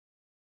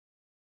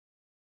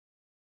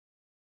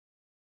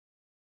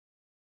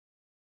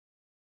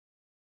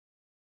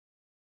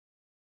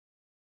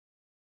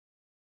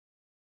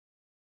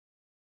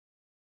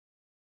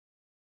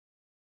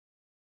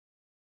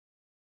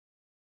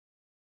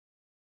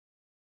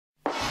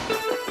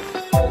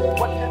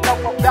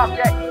about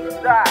that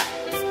east side?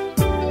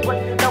 What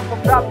you know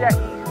about that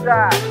east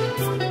side?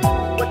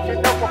 What you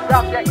know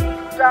about that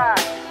east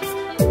side?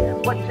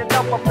 What you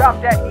know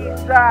about that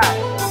east side?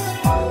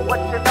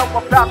 What you know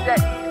about that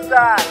east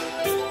side?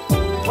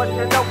 What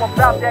you know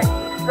about that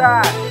east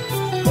side?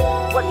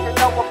 What you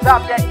know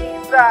about that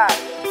east side?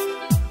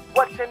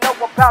 What you know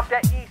about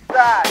that east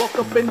side? Woke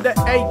up in the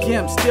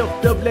AM, still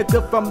feeling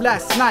good from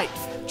last night.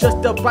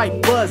 Just the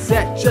right buzz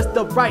at just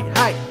the right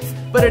height.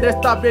 But it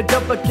started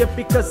up again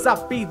because I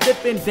be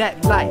living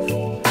that life.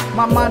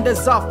 My mind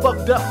is all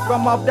fucked up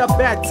from all the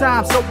bad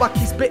times, so I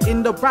keep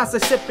spitting the rhymes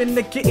and sipping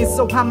the getting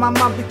so high my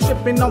mind be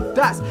tripping on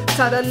dots.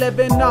 Tired of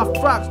living off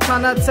rocks,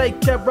 trying to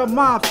take care of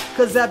moms,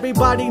 cause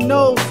everybody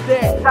knows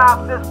that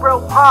times is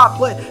real hard,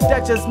 but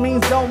that just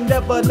means don't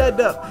never let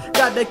up.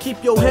 Gotta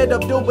keep your head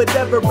up, do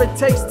whatever it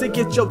takes to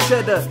get your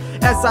cheddar.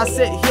 As I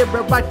sit here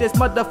and write this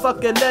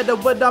motherfucking letter,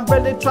 what I'm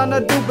really trying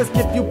to do is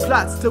give you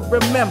plots to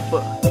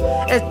remember.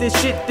 As this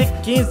shit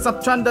begins, I'm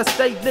trying to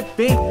stay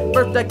living.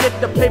 First I get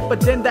the paper,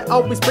 then they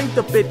always bring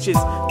the bitches.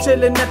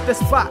 Chilling at the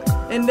spot,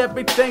 and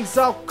everything's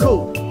all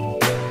cool.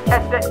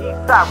 At the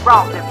east side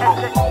rendezvous. At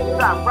the east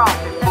side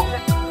rendezvous. At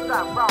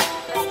the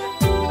east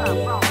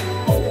side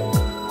rendezvous.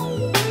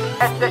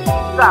 At the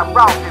east side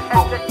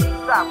rendezvous. At the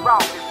east side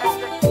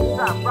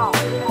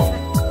rendezvous.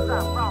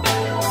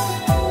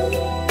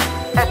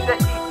 At the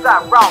east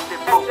side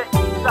rendezvous. At the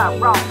east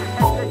side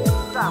rendezvous.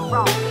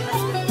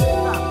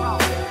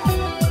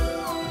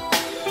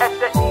 At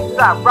the east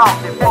side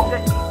rendezvous. At the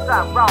east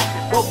side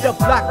rendezvous. Well, the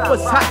block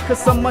was hot cause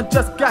someone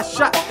just got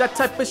shot. That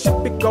type of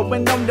shit be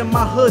going on in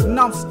my hood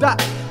non-stop.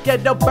 Yeah,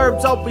 the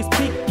birds always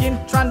peeking,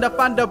 trying to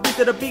find a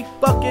reason to be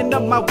fucking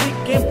up my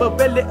weekend. But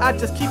really I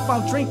just keep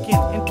on drinking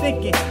and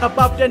thinking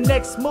about the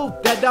next move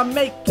that I'm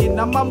making.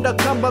 I'm on the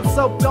come up,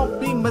 so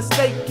don't be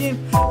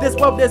mistaken. This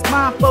world is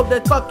mine for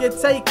the fucking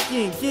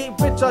taking. Get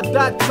rich or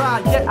die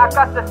trying. Yeah, I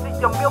got to see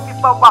your meal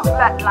before I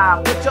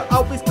flatline. But you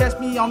always catch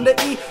me on the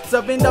E,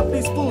 serving up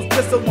these fools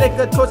just so they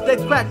could torch their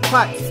crack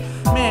pots.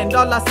 Man,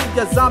 all I see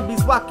are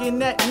zombies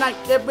walking at night.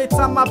 Every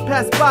time I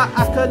pass by,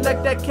 I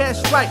collect that cash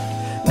right.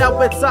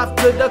 Now it's off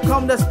to the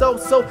corner store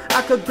so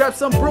I could grab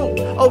some brew.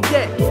 Oh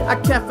yeah, I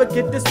can't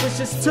forget the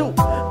switches too.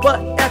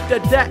 But after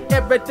that,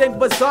 everything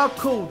was all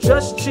cool.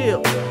 Just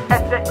chill.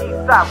 At the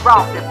east side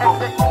rendezvous. At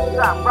the east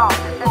side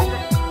rendezvous.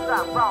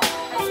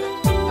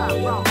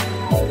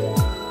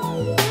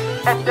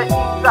 At the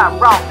east side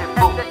rendezvous.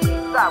 At the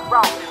east side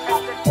rendezvous. At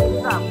the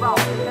east side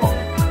rendezvous.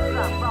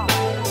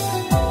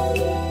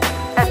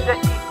 At the east side rendezvous. At the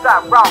east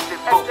side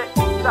rendezvous. At the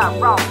east side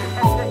rendezvous.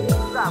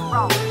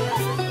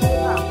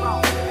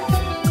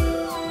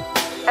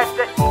 At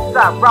the east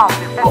side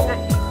rendezvous. At the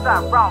east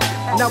side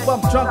rendezvous. Now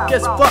I'm drunk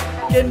as fuck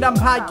and I'm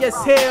high as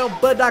hell,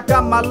 but I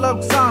got my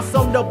lungs on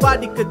so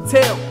nobody could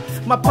tell.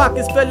 My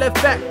pockets feeling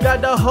fat,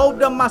 got a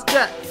hold on my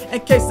strap. In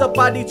case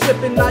somebody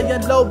tripping, I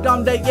unload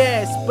on their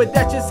ass. But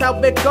that's just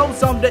how it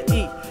goes on the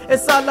E.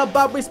 It's all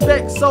about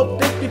respect, so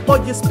think before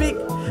you speak.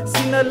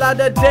 Seen a lot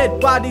of dead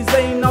bodies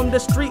laying on the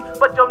street,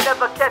 but you'll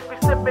never catch me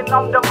sipping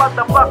on the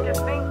motherfucking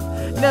scene.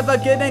 Never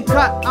getting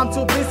caught, I'm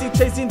too busy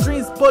chasing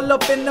dreams. Pull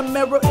up in the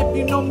mirror, if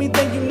you know me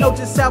then you know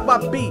just how I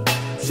be.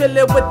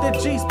 Chillin' with the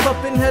G's,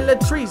 puffin' hella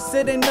trees.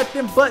 Sitting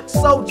nothing but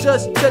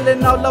soldiers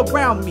chillin' all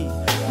around me.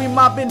 We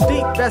mobbing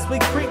deep as we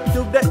creep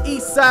through the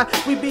east side.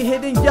 We be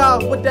hitting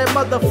y'all with that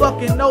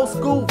motherfucking old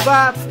school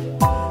vibe.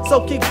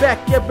 So kick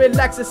back and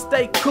relax and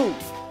stay cool.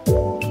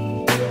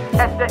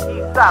 At the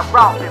east side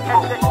rendezvous.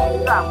 At the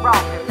east side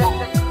rendezvous. At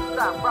the east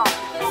side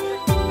rendezvous.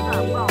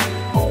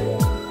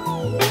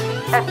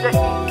 At the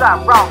east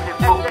side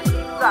rendezvous. At the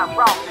east side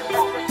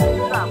rendezvous.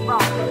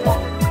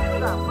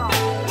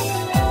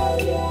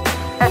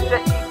 At the east side rendezvous. At the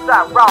east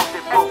side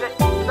rendezvous. At the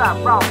east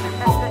side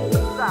rendezvous. At the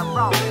east side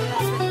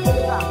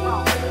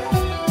rendezvous.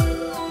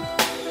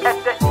 At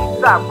the east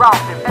side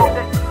rendezvous. At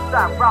the east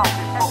side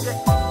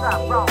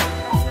rendezvous.